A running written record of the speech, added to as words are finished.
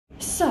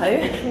So,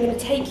 I'm going to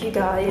take you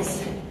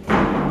guys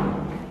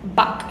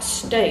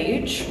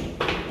backstage.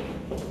 Well,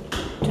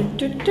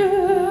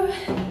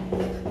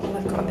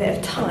 I've got a bit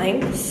of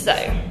time, so.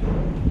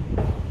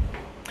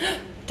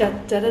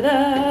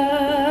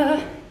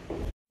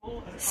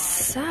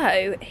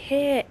 So,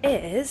 here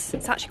is,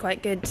 it's actually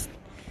quite good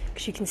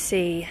because you can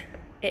see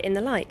it in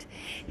the light.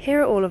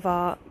 Here are all of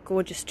our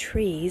gorgeous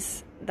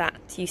trees that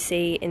you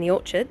see in the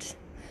orchard.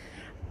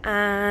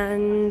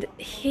 And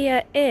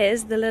here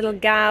is the little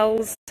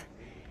gal's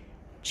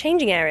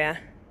changing area.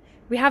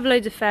 We have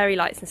loads of fairy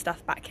lights and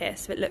stuff back here,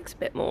 so it looks a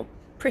bit more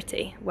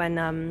pretty when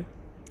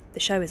the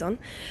show is on.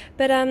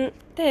 But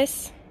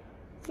this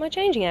is my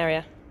changing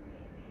area.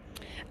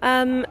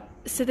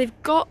 So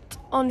they've got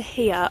on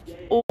here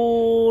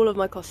all of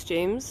my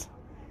costumes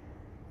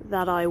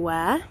that I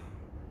wear.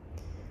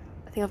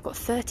 I think I've got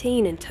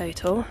 13 in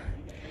total.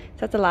 So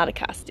that's a lot of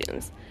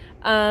costumes.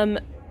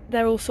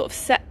 They're all sort of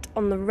set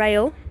on the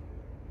rail,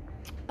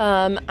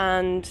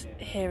 and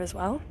here as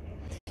well.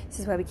 This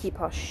is where we keep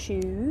our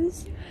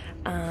shoes.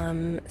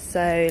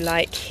 So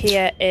like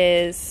here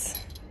is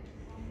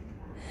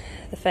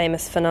the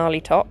famous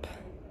finale top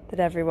that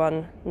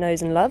everyone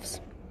knows and loves.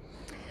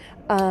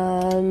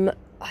 I've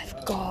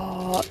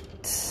got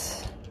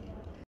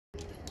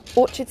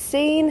orchard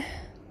scene.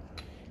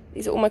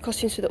 These are all my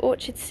costumes for the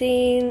orchard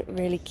scene.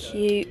 Really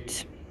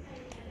cute.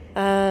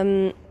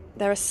 There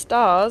are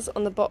stars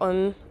on the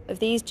bottom of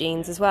these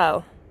jeans as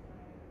well,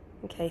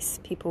 in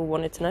case people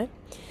wanted to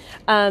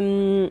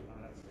know.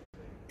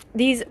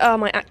 These are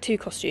my Act 2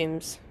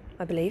 costumes,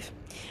 I believe.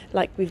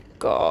 Like, we've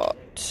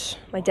got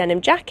my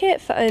denim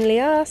jacket for Only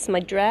Us, my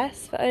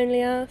dress for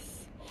Only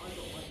Us.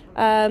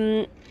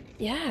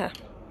 Yeah.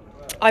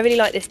 I really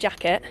like this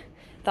jacket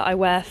that I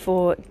wear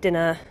for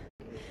dinner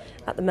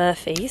at the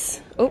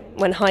Murphys. Oh,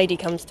 when Heidi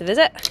comes to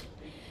visit.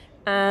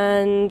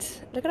 And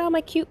look at all my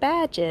cute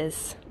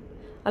badges.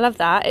 I love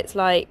that. It's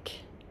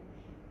like,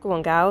 go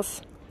on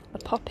gals. A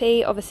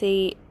poppy,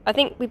 obviously, I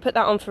think we put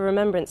that on for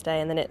Remembrance Day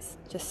and then it's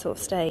just sort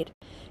of stayed.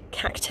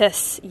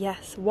 Cactus,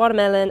 yes,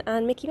 watermelon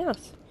and Mickey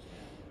Mouse.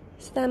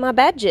 So they're my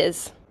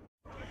badges.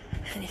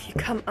 And if you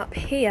come up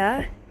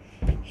here,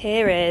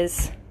 here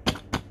is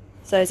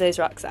Zozo's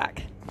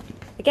rucksack.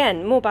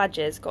 Again, more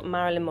badges. Got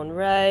Marilyn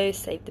Monroe,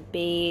 Save the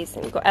Bees,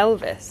 and we've got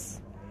Elvis.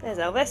 There's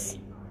Elvis.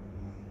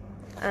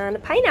 And a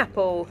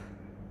pineapple.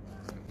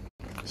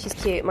 She's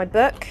cute. My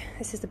book.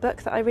 This is the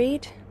book that I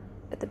read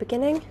at the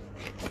beginning.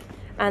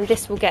 And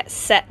this will get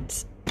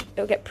set,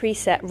 it'll get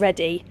preset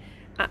ready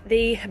at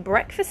the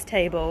breakfast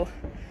table.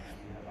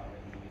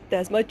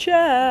 There's my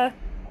chair.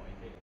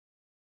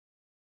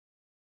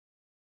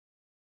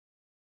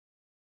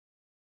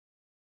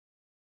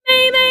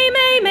 May, may,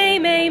 may, may,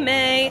 may,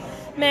 may.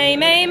 May,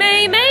 may,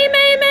 may, may,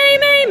 may, may,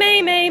 may,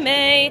 may, may,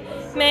 may.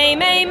 May,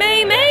 may,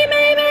 may, may,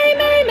 may, may,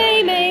 may,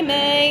 may, may,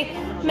 may.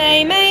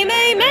 May, may,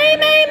 may, may,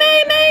 may,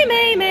 may, may,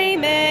 may, may,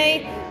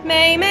 may.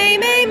 May, may,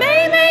 may, may, may,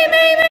 may,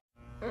 may.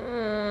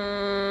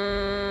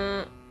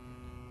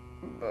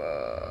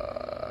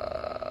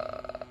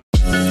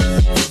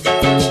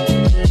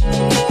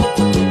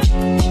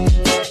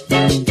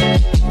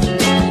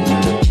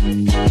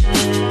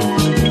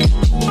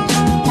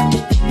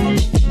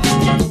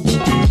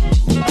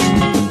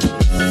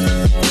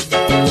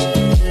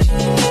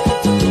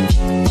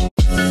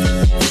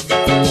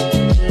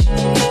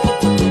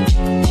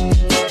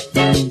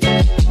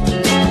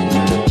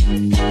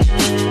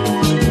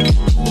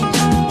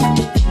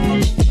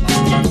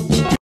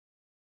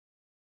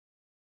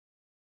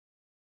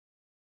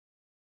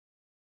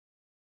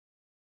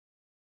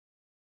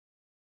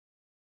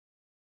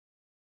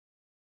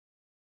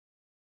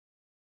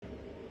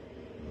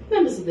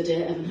 Members of the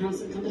Dear Evan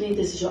Hansen Company,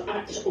 this is your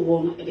Act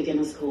 1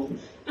 beginner's call.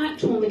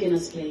 Act 1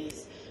 beginners,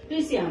 please.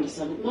 Lucy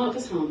Anderson,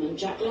 Marcus Harmon,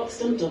 Jack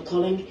Loxton, Doug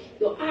Colling,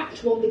 your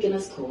Act 1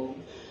 beginner's call.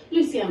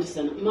 Lucy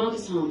Anderson,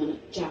 Marcus Harmon,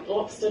 Jack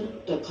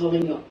Loxton, Doug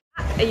Colling, your...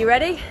 Are you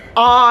ready?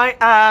 I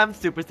am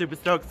super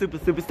stoked doing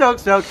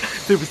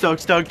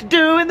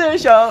the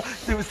show.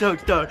 Super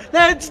stoked,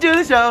 let's do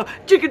the show.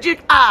 Chick,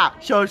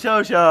 show.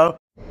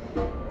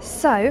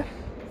 So,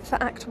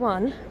 for Act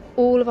 1,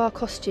 all of our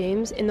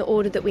costumes, in the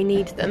order that we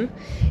need them,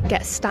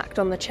 get stacked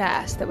on the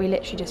chair so that we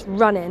literally just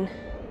run in,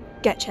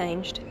 get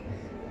changed,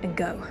 and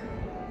go.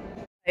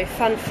 So,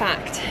 fun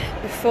fact,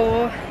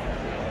 before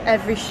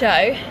every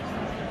show,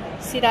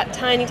 see that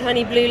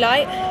tiny blue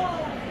light?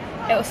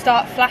 It will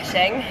start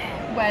flashing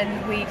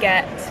when we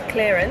get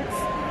clearance,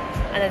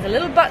 and there's a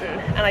little button,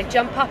 and I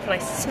jump up and I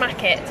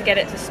smack it to get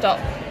it to stop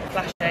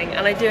flashing,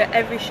 and I do it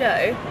every show,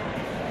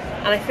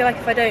 and I feel like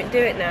if I don't do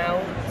it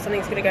now,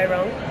 something's going to go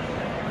wrong.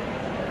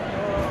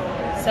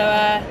 So,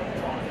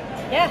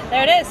 yeah,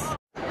 there it is.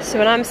 So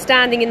when I'm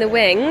standing in the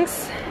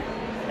wings,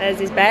 there's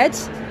his bed,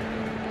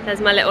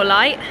 there's my little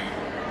light,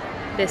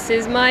 this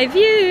is my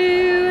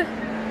view.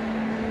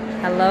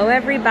 Hello,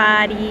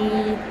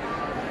 everybody.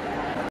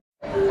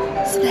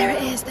 So there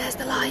it is, there's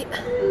the light.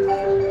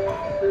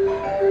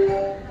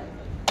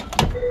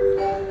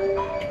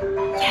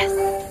 Yes!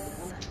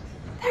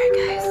 There it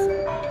goes.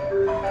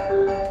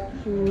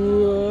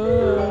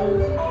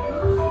 Whoa.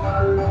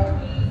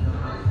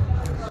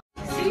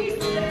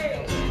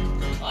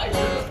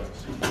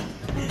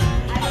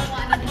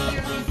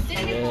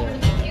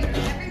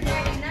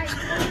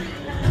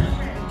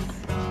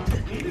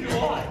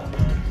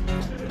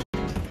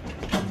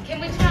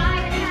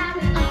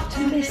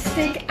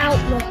 pessimistic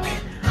outlook.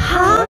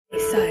 Huh?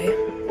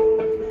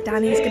 So,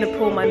 Danny's gonna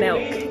pour my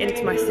milk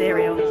into my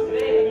cereal.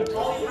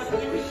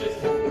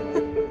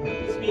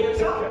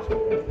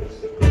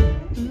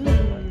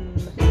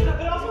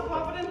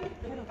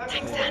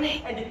 Thanks,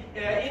 Danny.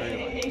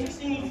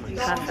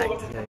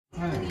 Perfect.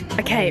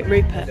 Okay,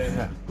 Rupert.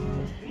 Are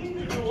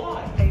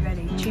you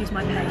ready? Choose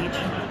my page.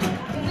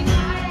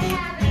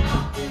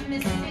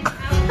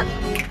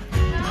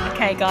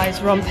 Okay,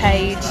 guys, we're on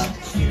page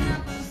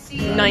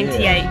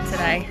 98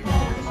 today.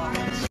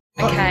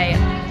 Okay,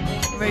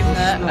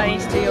 Rupert, I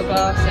need to do your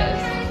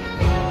glasses.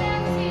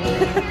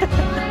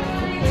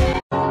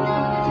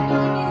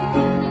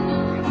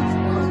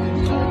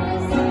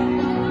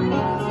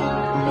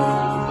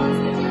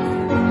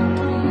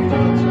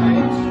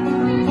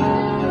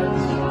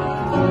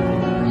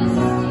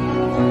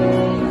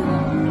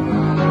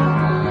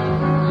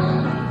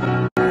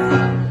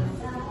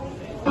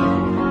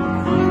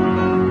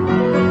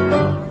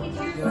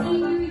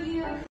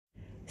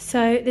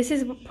 So this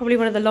is probably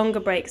one of the longer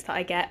breaks that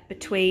I get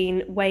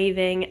between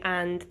waving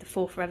and the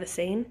Fall Forever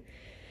scene.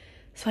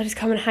 So I just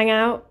come and hang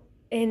out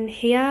in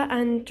here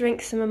and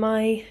drink some of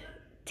my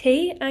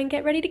tea and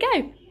get ready to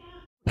go.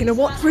 Gonna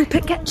watch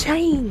Rupert get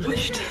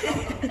changed.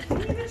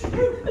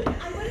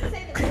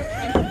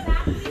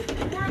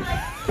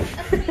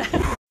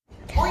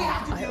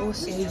 I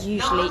also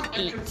usually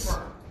eat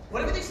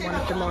one of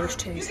the Mange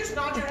 2s.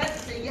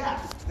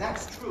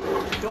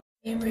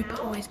 Me and Rupert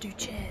always do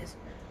cheers.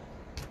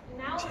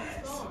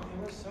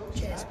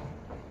 Cheers.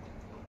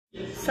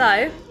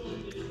 So,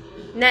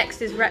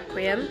 next is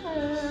Requiem,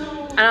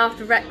 and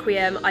after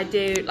Requiem I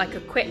do like a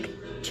quick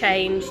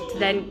change to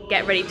then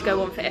get ready to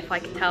go on for If I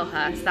Could Tell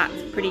Her, so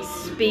that's pretty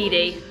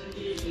speedy.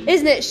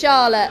 Isn't it,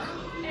 Charlotte?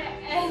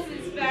 It is,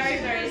 it's very,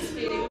 very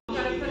speedy. We've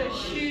got to put her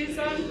shoes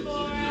on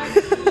for her,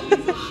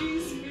 use a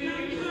shoe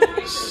spoon.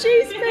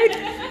 Shoe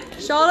spoon?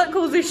 Charlotte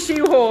calls a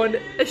shoehorn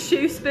a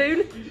shoe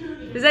spoon.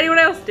 Does anyone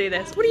else do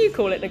this? What do you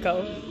call it,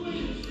 Nicole?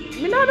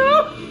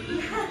 No.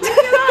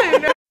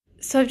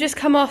 So I've just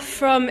come off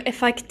from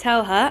If I Could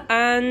Tell Her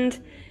and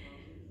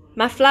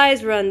my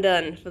flies were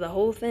undone for the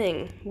whole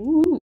thing.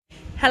 Woo.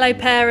 Hello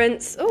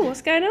parents. Oh,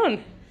 what's going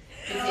on?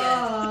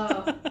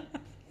 Oh,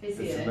 It's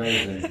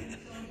amazing.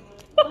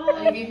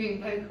 I'm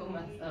giving vocal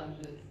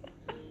massages.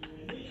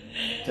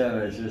 Jenna,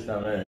 it's just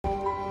not me.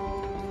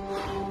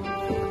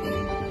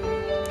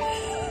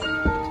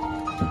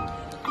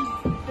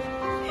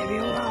 Here we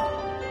all are.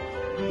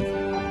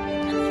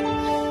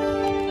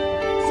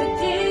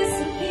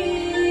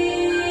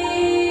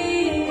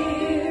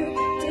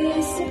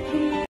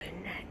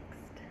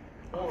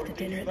 After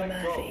dinner at the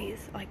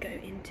Murphys, I go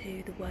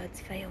into the words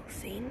fail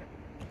scene.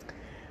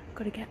 I've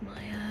got to get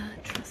my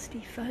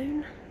trusty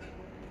phone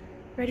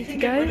ready to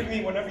go.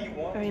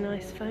 Very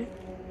nice phone.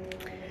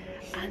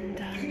 And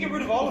yeah,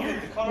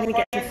 I'm going to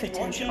get the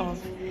footage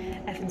of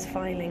Evan's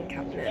filing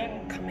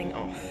cabinet coming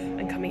off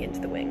and coming into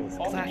the wings,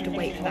 because I have to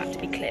wait for that to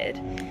be cleared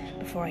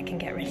before I can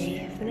get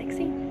ready for the next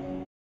scene.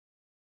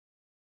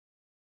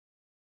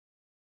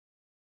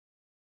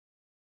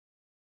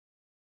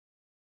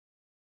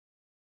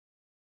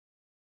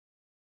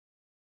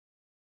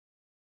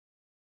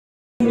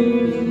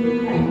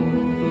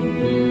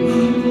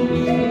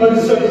 I'm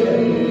so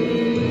scared.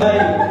 Hey,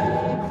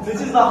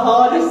 this is the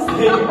hardest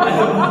thing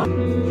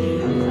ever.